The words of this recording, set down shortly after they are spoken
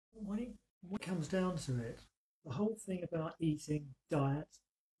When it comes down to it, the whole thing about eating, diet,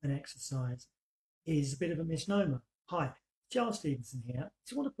 and exercise is a bit of a misnomer. Hi, Charles Stevenson here. I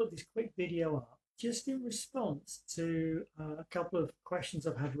just want to put this quick video up just in response to a couple of questions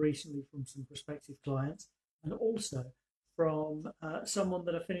I've had recently from some prospective clients, and also from someone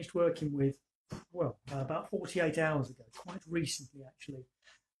that I finished working with, about 48 hours ago, quite recently actually.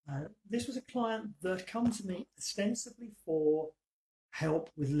 This was a client that come to me ostensibly for help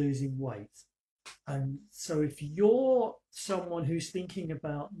with losing weight. And so if you're someone who's thinking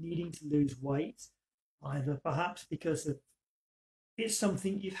about needing to lose weight, either perhaps because of it's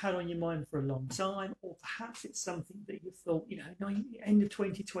something you've had on your mind for a long time, or perhaps it's something that you thought, end of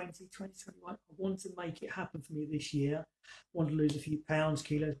 2020, 2021, I want to make it happen for me this year, I want to lose a few pounds,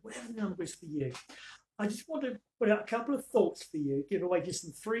 kilos, whatever the number is for you. I just want to put out a couple of thoughts for you, give away just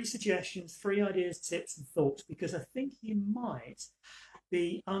some 3 suggestions, 3 ideas, tips and thoughts, because I think you might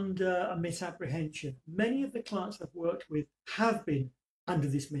be under a misapprehension. Many of the clients I've worked with have been under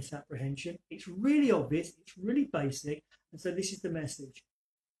this misapprehension. It's really obvious, it's really basic, and so this is the message.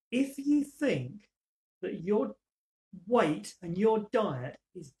 If you think that your weight and your diet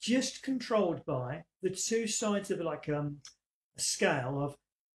is just controlled by the 2 sides of like a scale of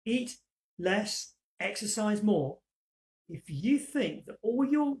eat less, exercise more, if you think that all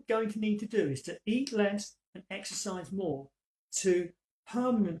you're going to need to do is to eat less and exercise more to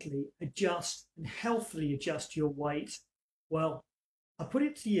permanently adjust and healthily adjust your weight, well, I put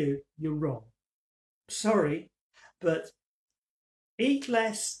it to you, you're wrong. Sorry, but eat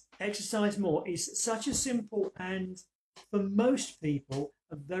less, exercise more is such a simple and, for most people,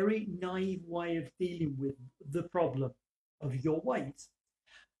 a very naive way of dealing with the problem of your weight.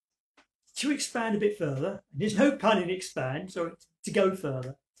 To expand a bit further, and there's no pun in expand, so to go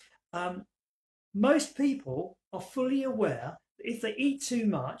further, most people are fully aware that if they eat too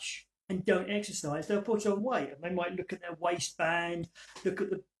much and don't exercise, they'll put on weight. And they might look at their waistband, look at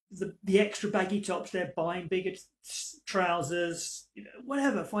the extra baggy tops they're buying, bigger trousers,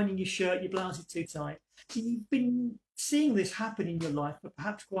 whatever, finding your shirt, your blouse is too tight. So you've been seeing this happen in your life for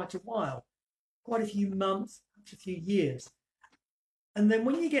perhaps quite a while, quite a few months, perhaps a few years. And then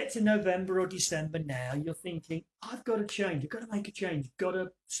when you get to November or December now, you're thinking, I've got to change, I've got to make a change, I've got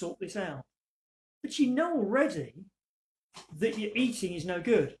to sort this out. But you know already that your eating is no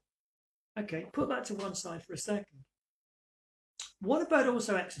good. Okay, put that to one side for a second. What about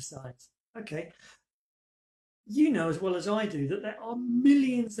also exercise? Okay, you know as well as I do that there are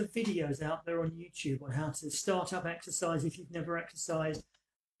millions of videos out there on YouTube on how to start up exercise if you've never exercised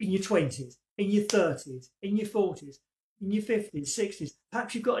in your 20s, in your 30s, in your 40s. In your 50s, 60s,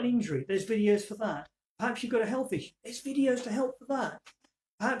 perhaps you've got an injury, there's videos for that. Perhaps you've got a health issue, there's videos to help for that.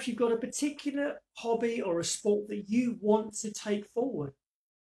 Perhaps you've got a particular hobby or a sport that you want to take forward.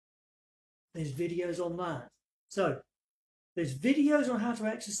 There's videos on that. So, there's videos on how to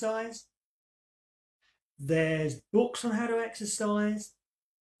exercise, there's books on how to exercise,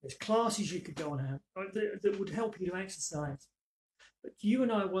 there's classes you could go on that would help you to exercise. But you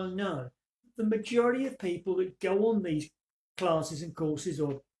and I well know the majority of people that go on these classes and courses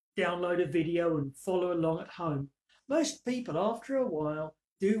or download a video and follow along at home, most people after a while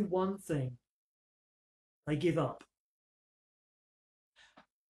do one thing: they give up.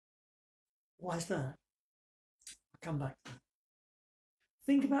 Why is that? I'll come back to that.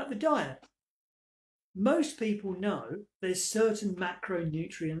 Think about the diet. Most people know there's certain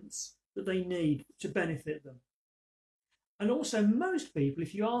macronutrients that they need to benefit them. And also most people,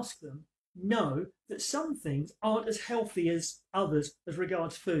 if you ask them, know that some things aren't as healthy as others as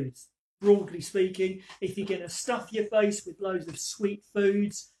regards foods. Broadly speaking, if you're going to stuff your face with loads of sweet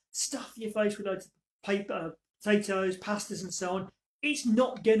foods, stuff your face with loads of potatoes, pastas and so on, it's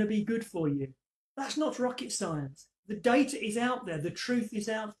not going to be good for you. That's not rocket science. The data is out there, the truth is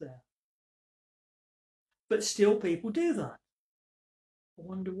out there. But still people do that. I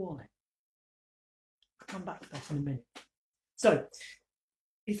wonder why. I'll come back to that in a minute. So,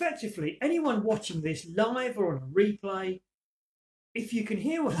 effectively, anyone watching this live or on a replay, if you can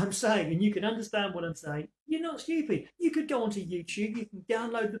hear what I'm saying and you can understand what I'm saying, you're not stupid. You could go onto YouTube, you can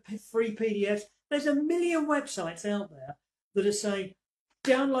download the free PDFs. There's a million websites out there that are saying,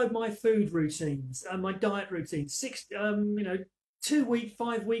 download my food routines and my diet routines. 2-week,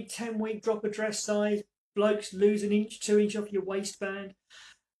 5-week, 10-week, drop a dress size, blokes lose 1 inch, 2 inch off your waistband.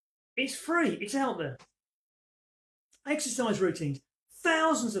 It's free, it's out there. Exercise routines.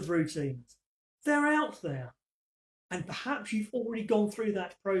 Thousands of routines. They're out there. And perhaps you've already gone through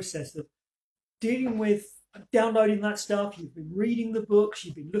that process of dealing with downloading that stuff. You've been reading the books.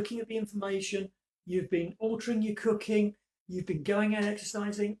 You've been looking at the information. You've been altering your cooking. You've been going out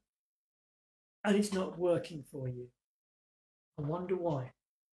exercising. and it's not working for you. I wonder why.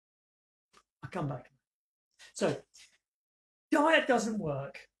 I'll come back to that. So, diet doesn't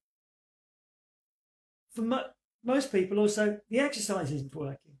work. For most people also, the exercise isn't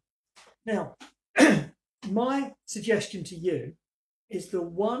working. Now, my suggestion to you is the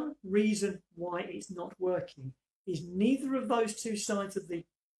one reason why it's not working is neither of those two sides of the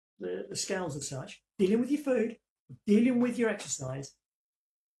scales as such, dealing with your food, dealing with your exercise,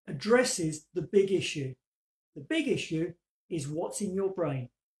 addresses the big issue. The big issue is what's in your brain.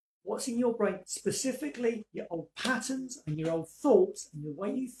 What's in your brain, specifically your old patterns and your old thoughts and the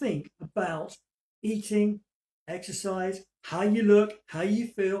way you think about eating, exercise, how you look, how you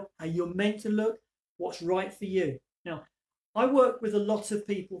feel, how you're meant to look, what's right for you. Now, I work with a lot of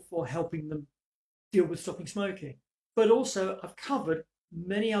people for helping them deal with stopping smoking, but also I've covered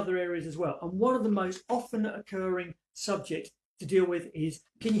many other areas as well. And one of the most often occurring subjects to deal with is,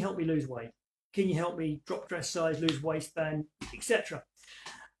 can you help me lose weight? Can you help me drop dress size, lose waistband, etc.?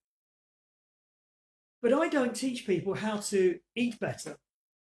 But I don't teach people how to eat better.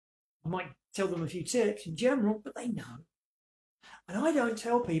 I might tell them a few tips in general, but they know. And I don't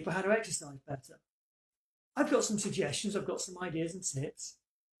tell people how to exercise better. I've got some suggestions, I've got some ideas and tips,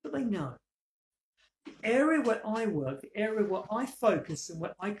 but they know. The area where I work, the area where I focus and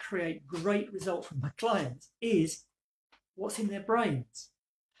where I create great results for my clients is what's in their brains.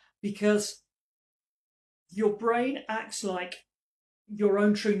 Because your brain acts like your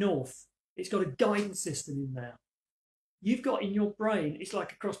own true north. It's got a guidance system in there. You've got in your brain, it's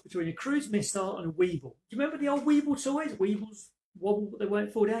like a cross between a cruise missile and a Weeble. Do you remember the old Weeble toys? Weebles wobble, but they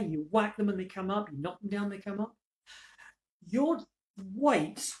won't fall down. You whack them and they come up. You knock them down, they come up. Your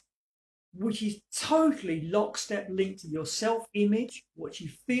weight, which is totally lockstep linked to your self-image, what you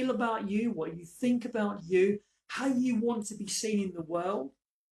feel about you, what you think about you, how you want to be seen in the world,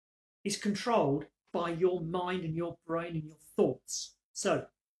 is controlled by your mind and your brain and your thoughts. So,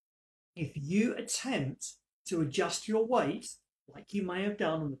 if you attempt to adjust your weight, like you may have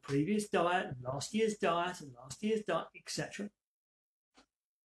done on the previous diet and last year's diet, etc.,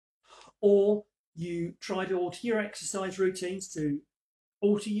 or you try to alter your exercise routines to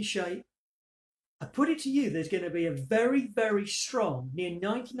alter your shape, I put it to you, there's going to be a very, very strong, near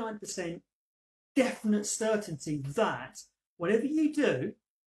 99% definite certainty that whatever you do,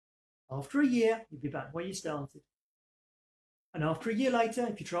 after a year, you'll be back where you started. And after a year later,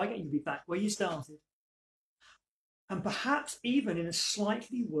 if you try again, you'll be back where you started. And perhaps even in a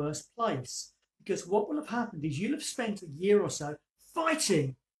slightly worse place. Because what will have happened is you'll have spent a year or so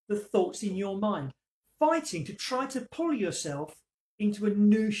fighting the thoughts in your mind, fighting to try to pull yourself into a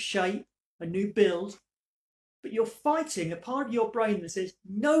new shape, a new build. But you're fighting a part of your brain that says,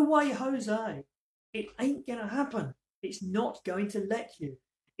 no way, Jose, it ain't going to happen. It's not going to let you.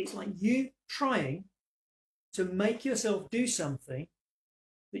 It's like you trying to make yourself do something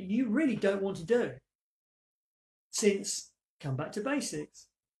that you really don't want to do. Since, come back to basics,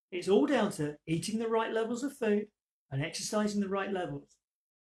 it's all down to eating the right levels of food and exercising the right levels.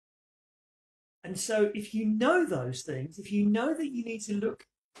 And so if you know those things, if you know that you need to look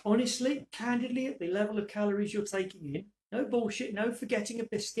honestly, candidly at the level of calories you're taking in, no bullshit, no forgetting a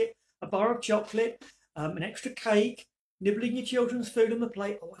biscuit, a bar of chocolate, an extra cake, nibbling your children's food on the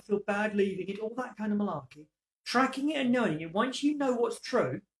plate, oh, I feel bad leaving it, all that kind of malarkey. Tracking it and knowing it, once you know what's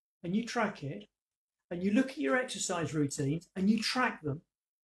true and you track it and you look at your exercise routines and you track them,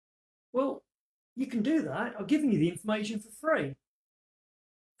 well, you can do that. I'm giving you the information for free.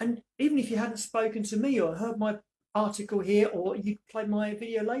 And even if you hadn't spoken to me or heard my article here or you played my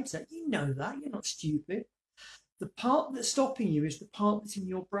video later, you know that. You're not stupid. The part that's stopping you is the part that's in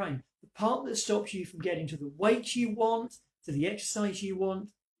your brain. The part that stops you from getting to the weight you want, to the exercise you want,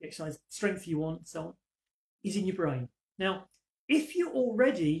 the exercise strength you want, and so on, is in your brain. Now, if you're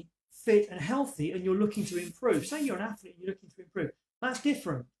already fit and healthy and you're looking to improve, say you're an athlete and you're looking to improve, that's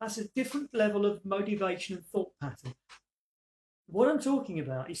different. That's a different level of motivation and thought pattern. What I'm talking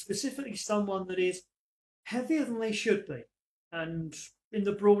about is specifically someone that is heavier than they should be. And in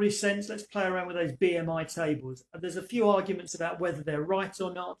the broadest sense, let's play around with those BMI tables. There's a few arguments about whether they're right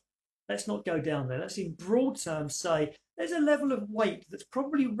or not. Let's not go down there. Let's in broad terms say there's a level of weight that's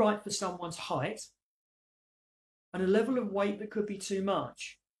probably right for someone's height and a level of weight that could be too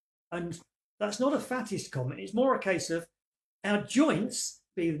much. And that's not a fattest comment. It's more a case of our joints,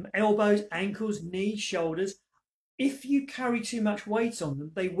 be them elbows, ankles, knees, shoulders, if you carry too much weight on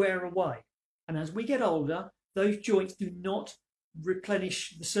them, they wear away. And as we get older, those joints do not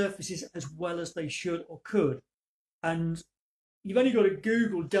replenish the surfaces as well as they should or could. And you've only got to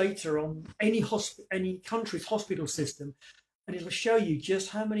Google data on any country's hospital system, and it'll show you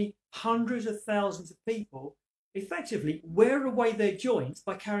just how many hundreds of thousands of people effectively wear away their joints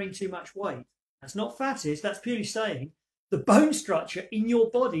by carrying too much weight. That's not fattest, that's purely saying the bone structure in your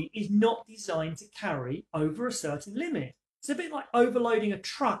body is not designed to carry over a certain limit. It's a bit like overloading a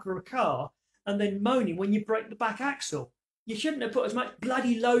truck or a car and then moaning when you break the back axle. You shouldn't have put as much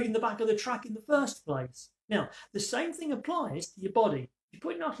bloody load in the back of the truck in the first place. Now, the same thing applies to your body. If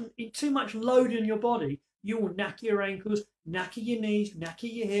you put too much load in your body, you will knacker your ankles, knacker your knees,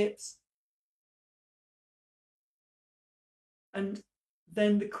 knacker your hips. And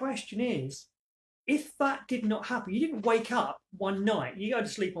then the question is, if that did not happen, you didn't wake up one night, you go to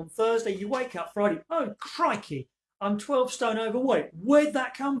sleep on Thursday, you wake up Friday, oh crikey, I'm 12 stone overweight. Where'd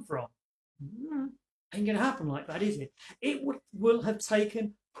that come from? Ain't going to happen like that, is it? It will have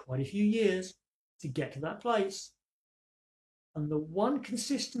taken quite a few years to get to that place. And the one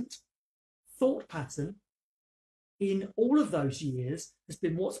consistent thought pattern in all of those years has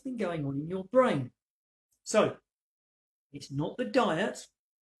been what's been going on in your brain. So it's not the diet.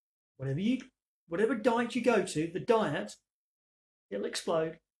 Whatever diet you go to, the diet, it'll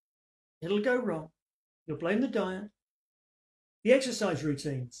explode. It'll go wrong. You'll blame the diet. The exercise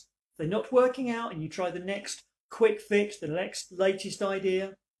routines, if they're not working out and you try the next quick fix, the next latest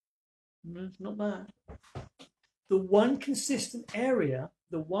idea, it's not bad. The one consistent area,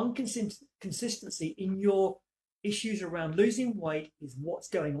 the one consistency in your issues around losing weight is what's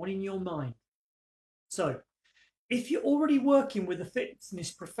going on in your mind. So if you're already working with a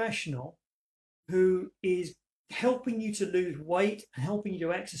fitness professional who is helping you to lose weight and helping you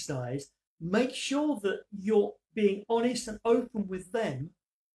to exercise, make sure that you're being honest and open with them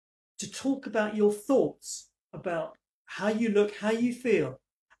to talk about your thoughts, about how you look, how you feel.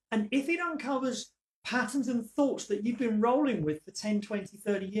 And if it uncovers patterns and thoughts that you've been rolling with for 10, 20,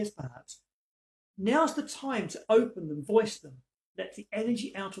 30 years perhaps, now's the time to open them, voice them, let the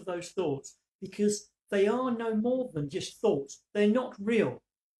energy out of those thoughts, because they are no more than just thoughts. They're not real.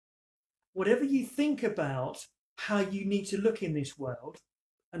 Whatever you think about how you need to look in this world,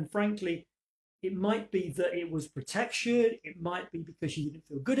 and frankly, it might be that it was protection, it might be because you didn't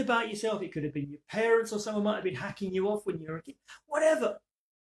feel good about yourself, it could have been your parents or someone might have been hacking you off when you were a kid, whatever.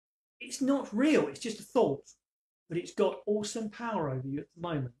 It's not real, it's just a thought, but it's got awesome power over you at the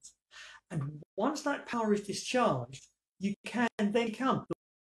moment. And once that power is discharged, you can then become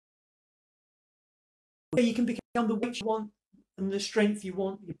the weight you want and the strength you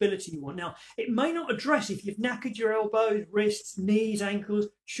want, the ability you want. Now, it may not address if you've knackered your elbows, wrists, knees, ankles.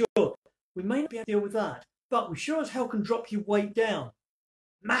 Sure, we may not be able to deal with that, but we sure as hell can drop your weight down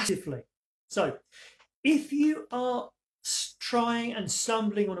massively. So if you are trying and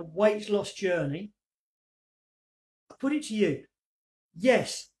stumbling on a weight loss journey, I put it to you,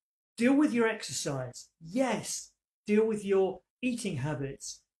 yes, deal with your exercise. Yes, deal with your eating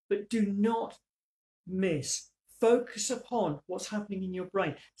habits, but do not focus upon what's happening in your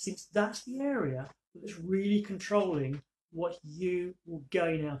brain, since that's the area that's really controlling what you will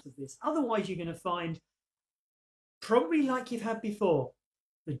gain out of this. Otherwise, you're going to find, probably like you've had before,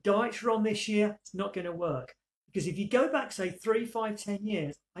 the diets you're on this year, it's not going to work. Because if you go back, say, 3, 5, 10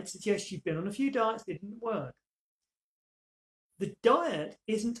 years, I'd suggest you've been on a few diets that didn't work. The diet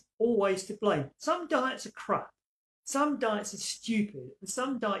isn't always to blame. Some diets are crap. Some diets are stupid. And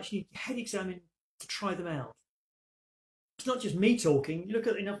some diets you need your head examined to try them out. It's not just me talking. You look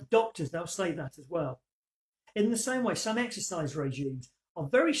at enough doctors, they'll say that as well. In the same way, some exercise regimes are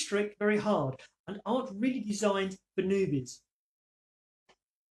very strict, very hard, and aren't really designed for newbies.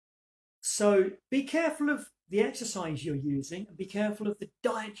 So be careful of the exercise you're using and be careful of the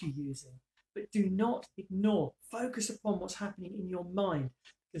diet you're using. But do not ignore, focus upon what's happening in your mind,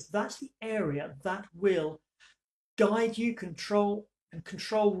 because that's the area that will guide you, control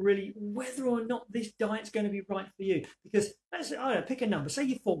really whether or not this diet's going to be right for you. Because let's say, I don't know, pick a number, say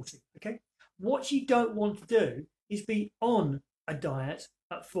you're 40, okay? What you don't want to do is be on a diet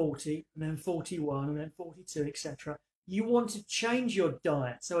at 40 and then 41 and then 42, etc. You want to change your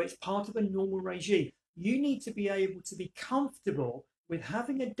diet so it's part of a normal regime. You need to be able to be comfortable with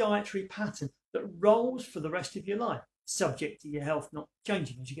having a dietary pattern that rolls for the rest of your life, subject to your health not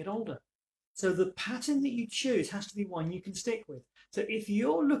changing as you get older. So the pattern that you choose has to be one you can stick with. So if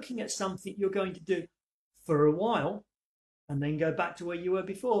you're looking at something you're going to do for a while and then go back to where you were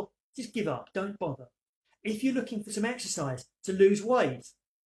before, just give up, don't bother. If you're looking for some exercise to lose weight,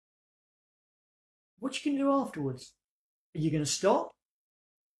 what you can do afterwards? Are you going to stop?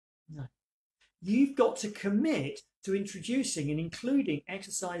 No. You've got to commit to introducing and including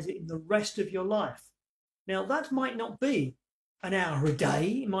exercise in the rest of your life. Now, that might not be an hour a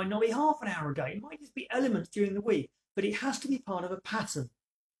day. It might not be half an hour a day. It might just be elements during the week. but it has to be part of a pattern.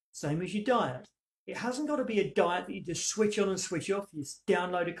 Same as your diet. It hasn't got to be a diet that you just switch on and switch off. You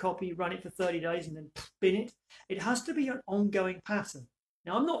download a copy, run it for 30 days and then bin it. It has to be an ongoing pattern.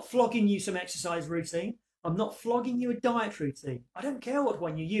 Now, I'm not flogging you some exercise routine. I'm not flogging you a diet routine. I don't care what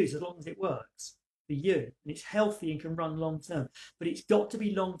one you use as long as it works for you and it's healthy and can run long term. But it's got to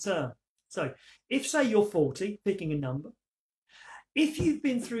be long term. So if, say, you're 40, picking a number, if you've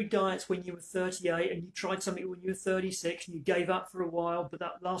been through diets when you were 38 and you tried something when you were 36 and you gave up for a while, but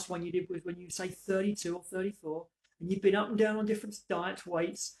that last one you did was when you were, say, 32 or 34, and you've been up and down on different diets,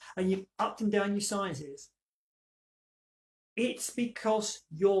 weights, and you've upped and down your sizes, it's because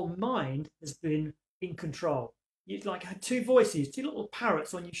your mind has been in control. You like had two voices, two little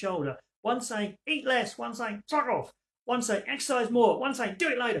parrots on your shoulder. One saying, eat less, one saying, fuck off. One saying, exercise more, one saying, do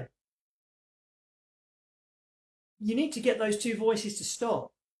it later. You need to get those two voices to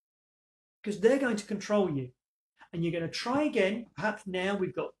stop because they're going to control you. And you're going to try again. Perhaps now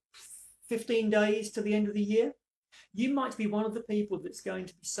we've got 15 days to the end of the year. You might be one of the people that's going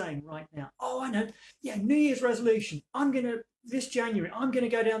to be saying right now, oh, I know, yeah, New Year's resolution. This January, I'm going to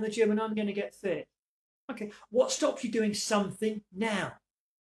go down the gym and I'm going to get fit. Okay, what stops you doing something now?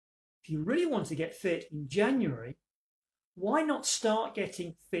 If you really want to get fit in January, why not start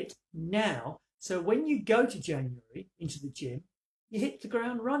getting fit now? So when you go to January into the gym, you hit the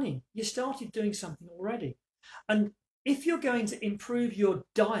ground running. You started doing something already. And if you're going to improve your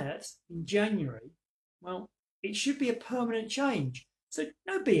diet in January, well, it should be a permanent change. So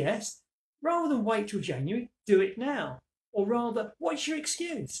no BS. Rather than wait till January, do it now. Or rather, what's your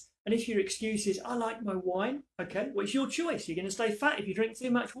excuse? And if your excuse is, I like my wine, okay, well, it's your choice. You're going to stay fat if you drink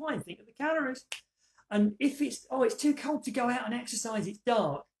too much wine. Think of the calories. And if it's, oh, it's too cold to go out and exercise, it's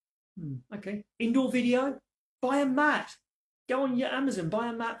dark. Okay, indoor video, buy a mat. Go on your Amazon, buy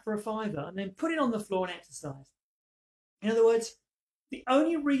a mat for $5 and then put it on the floor and exercise. In other words, the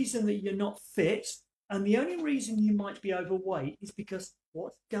only reason that you're not fit and the only reason you might be overweight is because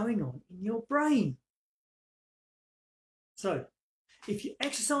what's going on in your brain. So if you're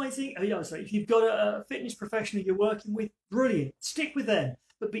exercising, if you've got a fitness professional you're working with, brilliant, stick with them,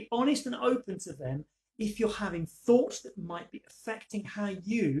 but be honest and open to them if you're having thoughts that might be affecting how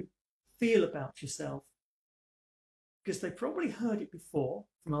you feel about yourself, because they probably heard it before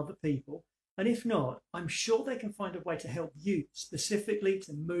from other people, and if not, I'm sure they can find a way to help you specifically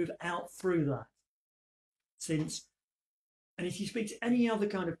to move out through that. And if you speak to any other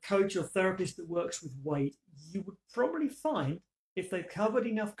kind of coach or therapist that works with weight, you would probably find, if they've covered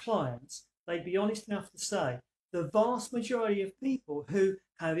enough clients, they'd be honest enough to say the vast majority of people who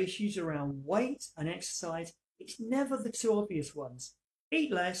have issues around weight and exercise, it's never the two obvious ones.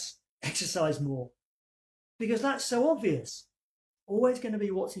 Eat less, exercise more. Because that's so obvious. Always going to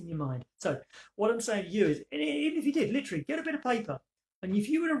be what's in your mind. So what I'm saying to you is, even if you did, literally get a bit of paper, and if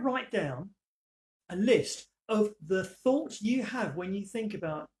you were to write down a list of the thoughts you have when you think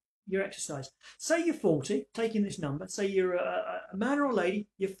about your exercise. Say you're 40, taking this number, say you're a man or a lady,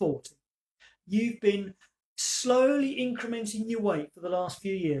 you're 40. You've been slowly incrementing your weight for the last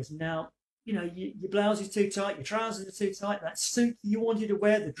few years. Now, you know, your blouse is too tight, your trousers are too tight, that suit you wanted to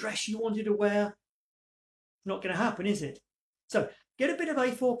wear, the dress you wanted to wear, not going to happen, is it? So get a bit of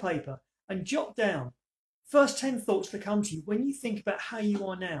A4 paper and jot down first 10 thoughts that come to you when you think about how you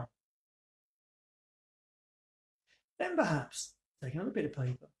are now. Then perhaps take another bit of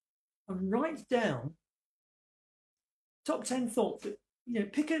paper and write down top 10 thoughts that, you know,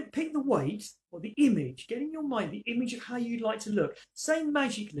 pick the weight or the image, get in your mind the image of how you'd like to look. Say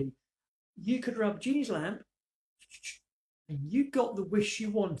magically, you could rub Ginny's lamp and you got the wish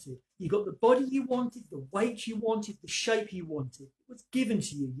you wanted. You got the body you wanted, the weight you wanted, the shape you wanted. It was given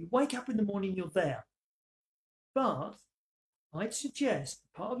to you. You wake up in the morning, you're there. But I'd suggest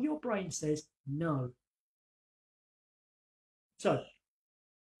part of your brain says no. So,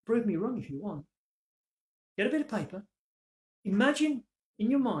 prove me wrong if you want. Get a bit of paper. Imagine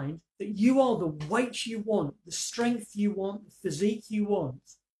in your mind that you are the weight you want, the strength you want, the physique you want.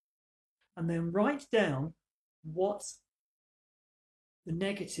 And then write down what the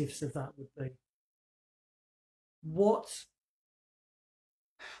negatives of that would be. What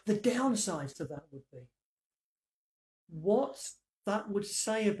the downsides to that would be. What that would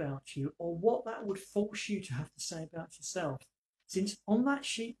say about you, or what that would force you to have to say about yourself. Since on that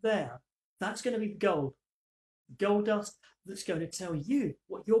sheet there, that's going to be the gold dust that's going to tell you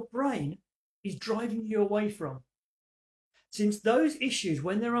what your brain is driving you away from. Since those issues,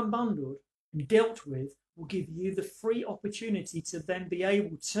 when they're unbundled and dealt with, will give you the free opportunity to then be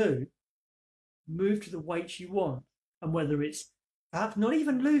able to move to the weight you want. And whether it's perhaps not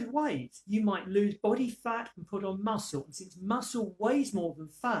even lose weight. You might lose body fat and put on muscle. And since muscle weighs more than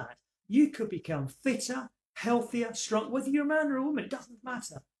fat, you could become fitter, healthier, strong. Whether you're a man or a woman, it doesn't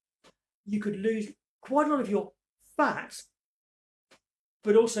matter. You could lose quite a lot of your fat,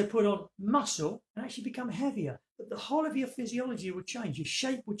 but also put on muscle and actually become heavier. But the whole of your physiology would change. Your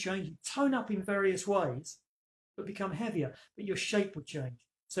shape would change. You tone up in various ways, but become heavier. But your shape would change.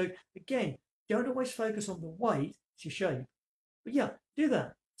 So again, don't always focus on the weight, it's your shape. But yeah, do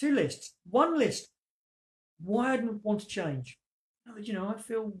that. 2 lists. 1 list. Why I want to change. You know, I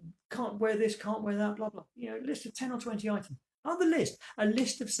feel can't wear this, can't wear that, blah, blah. You know, a list of 10 or 20 items. Other list. A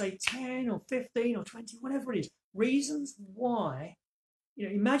list of say 10 or 15 or 20, whatever it is. Reasons why. You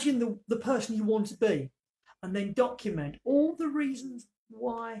know, imagine the person you want to be and then document all the reasons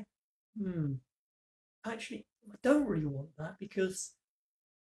why, actually, I don't really want that, because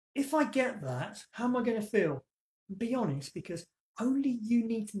if I get that, how am I going to feel? Be honest, because only you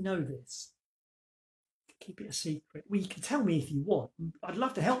need to know this. Keep it a secret. Well, you can tell me if you want. I'd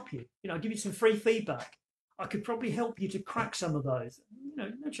love to help you. You know, I'll give you some free feedback. I could probably help you to crack some of those. You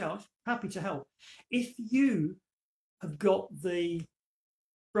know, no charge. Happy to help. If you have got the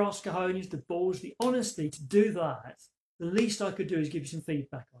brass cojones, the balls, the honesty to do that, the least I could do is give you some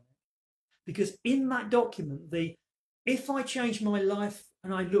feedback on it. Because in that document, if I change my life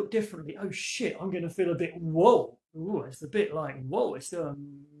and I look differently, oh shit, I'm going to feel a bit whoa. Ooh, it's a bit like whoa. It's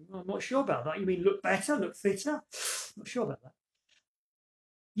I'm not sure about that. You mean look better, look fitter? Not sure about that.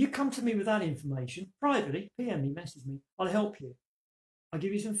 You come to me with that information privately, PM me, message me. I'll help you. I'll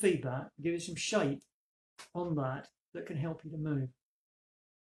give you some feedback. I'll give you some shape on that can help you to move.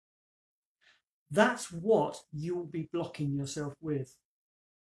 That's what you will be blocking yourself with.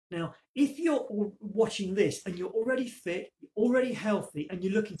 Now, if you're watching this and you're already fit, you're already healthy, and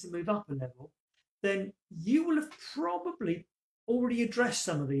you're looking to move up a level, then you will have probably already addressed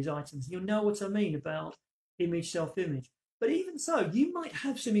some of these items. You'll know what I mean about image, self-image. But even so, you might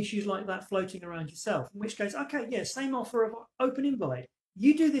have some issues like that floating around yourself, in which case, okay, yeah, same offer of open invite.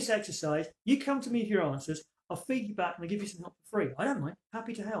 You do this exercise, you come to me with your answers, I'll feed you back and I'll give you some help for free. I don't mind,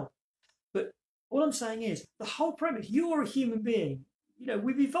 happy to help. But all I'm saying is, the whole premise, you're a human being. You know,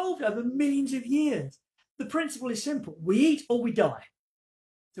 we've evolved over millions of years. The principle is simple. We eat or we die.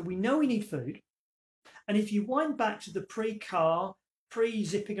 So we know we need food. And if you wind back to the pre-car,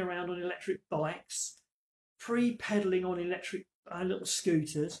 pre-zipping around on electric bikes, pre-pedaling on electric little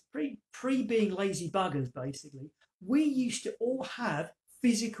scooters, pre-being lazy buggers, basically, we used to all have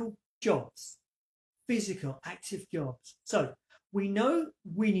physical jobs, physical, active jobs. So we know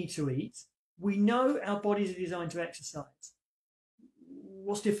we need to eat. We know our bodies are designed to exercise.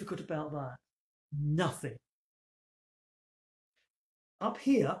 What's difficult about that? Nothing. Up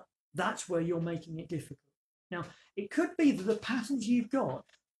here, that's where you're making it difficult. Now, it could be that the patterns you've got,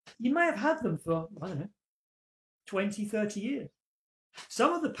 you may have had them for, I don't know, 20, 30 years.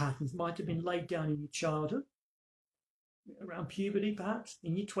 Some of the patterns might have been laid down in your childhood, around puberty perhaps,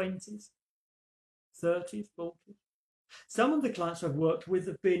 in your 20s, 30s, 40s. Some of the clients I've worked with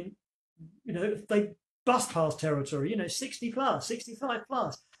have been, you know, they bust past territory, you know, 60 plus, 65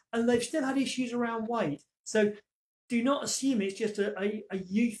 plus, and they've still had issues around weight. So do not assume it's just a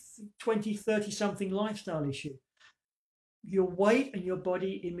youth 20, 30 something lifestyle issue. Your weight and your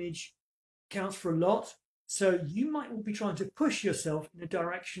body image counts for a lot. So you might well be trying to push yourself in a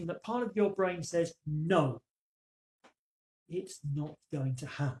direction that part of your brain says, no, it's not going to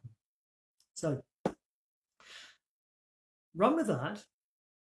happen. So run with that.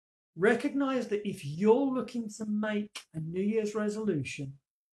 Recognize that if you're looking to make a New Year's resolution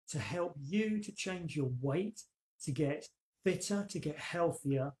to help you to change your weight, to get fitter, to get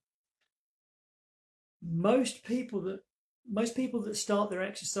healthier, most people that start their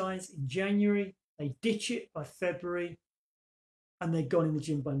exercise in January, they ditch it by February and they're gone in the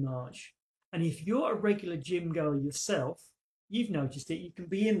gym by March. And if you're a regular gym goer yourself, you've noticed it, you can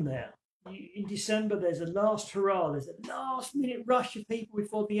be in there. In December, there's a last hurrah, there's a last minute rush of people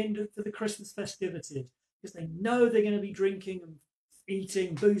before the end for the Christmas festivities, because they know they're going to be drinking and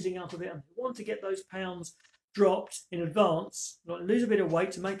eating, boozing up a bit, and they want to get those pounds dropped in advance, lose a bit of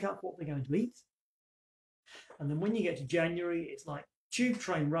weight to make up what they're going to eat. And then when you get to January, it's like tube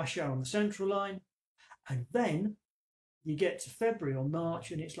train rush hour on the Central Line. And then you get to February or March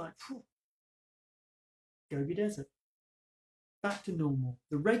and it's like, Gobi Desert. Back to normal.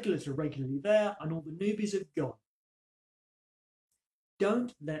 The regulars are regularly there and all the newbies have gone.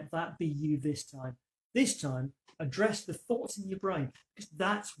 Don't let that be you this time. This time, address the thoughts in your brain, because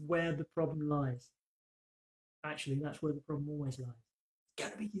that's where the problem lies. Actually, that's where the problem always lies. It's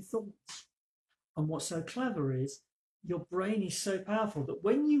got to be your thoughts. And what's so clever is your brain is so powerful that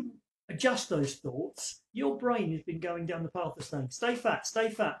when you adjust those thoughts, your brain has been going down the path of saying, stay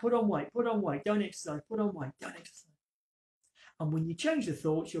fat, put on weight, don't exercise, put on weight, don't exercise. And when you change the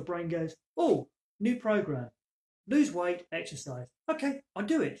thoughts, your brain goes, oh, new program, lose weight, exercise. Okay, I'll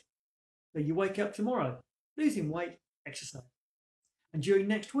do it. So you wake up tomorrow, losing weight, exercise. And during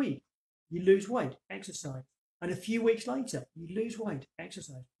next week, you lose weight, exercise. And a few weeks later, you lose weight,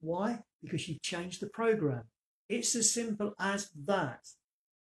 exercise. Why? Because you've changed the program. It's as simple as that.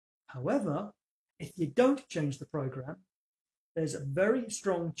 However, if you don't change the program, there's a very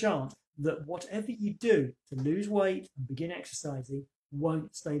strong chance that whatever you do to lose weight and begin exercising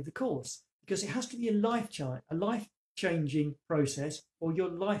won't stay the course, because it has to be a life-changing process for your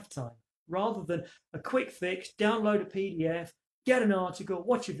lifetime, rather than a quick fix, download a PDF, get an article,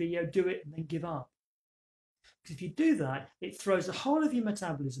 watch a video, do it, and then give up. Because if you do that, it throws the whole of your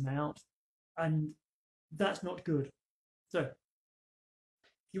metabolism out, and that's not good. So,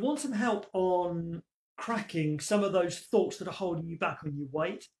 if you want some help on cracking some of those thoughts that are holding you back on your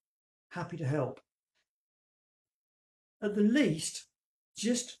weight, happy to help. At the least,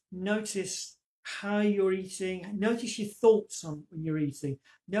 just notice how you're eating, notice your thoughts on when you're eating,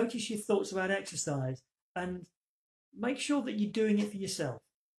 notice your thoughts about exercise, and make sure that you're doing it for yourself,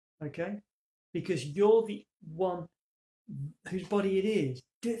 okay? Because you're the one whose body it is.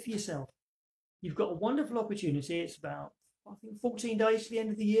 Do it for yourself. You've got a wonderful opportunity. It's about, I think, 14 days to the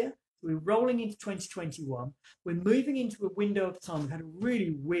end of the year. We're rolling into 2021. We're moving into a window of time. We've had a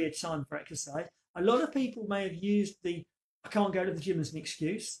really weird time for exercise. A lot of people may have used the I can't go to the gym as an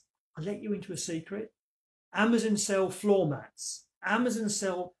excuse. I'll let you into a secret. Amazon sell floor mats. Amazon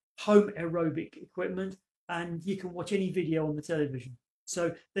sell home aerobic equipment, and you can watch any video on the television.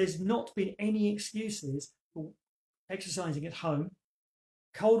 So there's not been any excuses for exercising at home.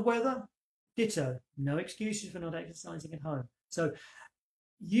 Cold weather, ditto. No excuses for not exercising at home. So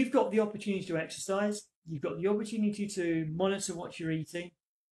you've got the opportunity to exercise. You've got the opportunity to monitor what you're eating.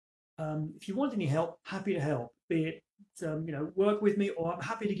 If you want any help, happy to help. Be it work with me, or I'm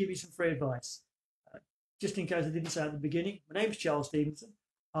happy to give you some free advice. Just in case I didn't say at the beginning, my name's Charles Stevenson.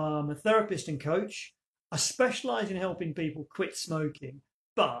 I'm a therapist and coach. I specialise in helping people quit smoking,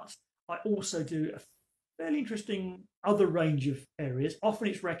 but I also do a fairly interesting other range of areas. Often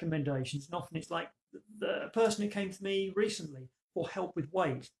it's recommendations, and often it's like the person who came to me recently for help with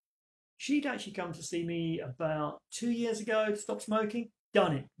weight. She'd actually come to see me about 2 years ago to stop smoking.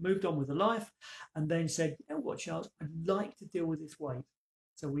 Done it, moved on with her life, and then said, you know what, Charles, I'd like to deal with this weight.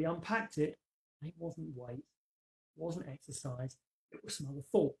 So we unpacked it, and it wasn't weight, it wasn't exercise, it was some other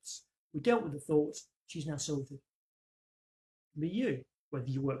thoughts. We dealt with the thoughts, she's now sorted. Be you, whether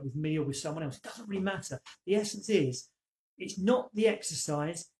you work with me or with someone else, it doesn't really matter. The essence is, it's not the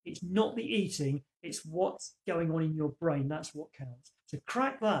exercise, it's not the eating, it's what's going on in your brain, that's what counts. So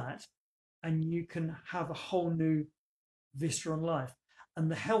crack that, and you can have a whole new vista on life. And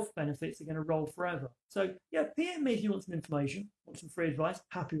the health benefits are going to roll forever. So yeah, PM me if you want some information, want some free advice,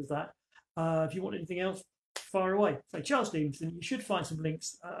 happy with that. If you want anything else, fire away. So Charles Stevenson, you should find some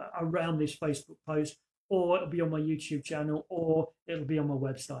links around this Facebook post, or it'll be on my YouTube channel, or it'll be on my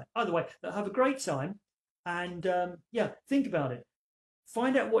website. Either way, have a great time, and yeah, think about it.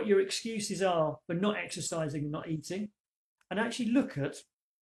 Find out what your excuses are for not exercising and not eating, and actually look at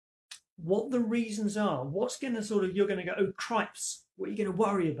what the reasons are. What's going to you're going to go, oh cripes, what are you going to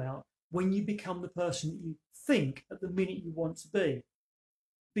worry about when you become the person that you think at the minute you want to be?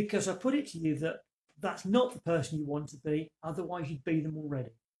 Because I put it to you that that's not the person you want to be, otherwise you'd be them already.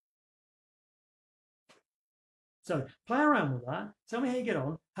 So play around with that. Tell me how you get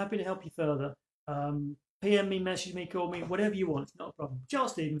on. Happy to help you further. PM me, message me, call me, whatever you want. It's not a problem.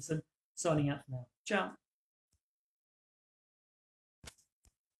 Charles Stevenson, signing out for now. Ciao.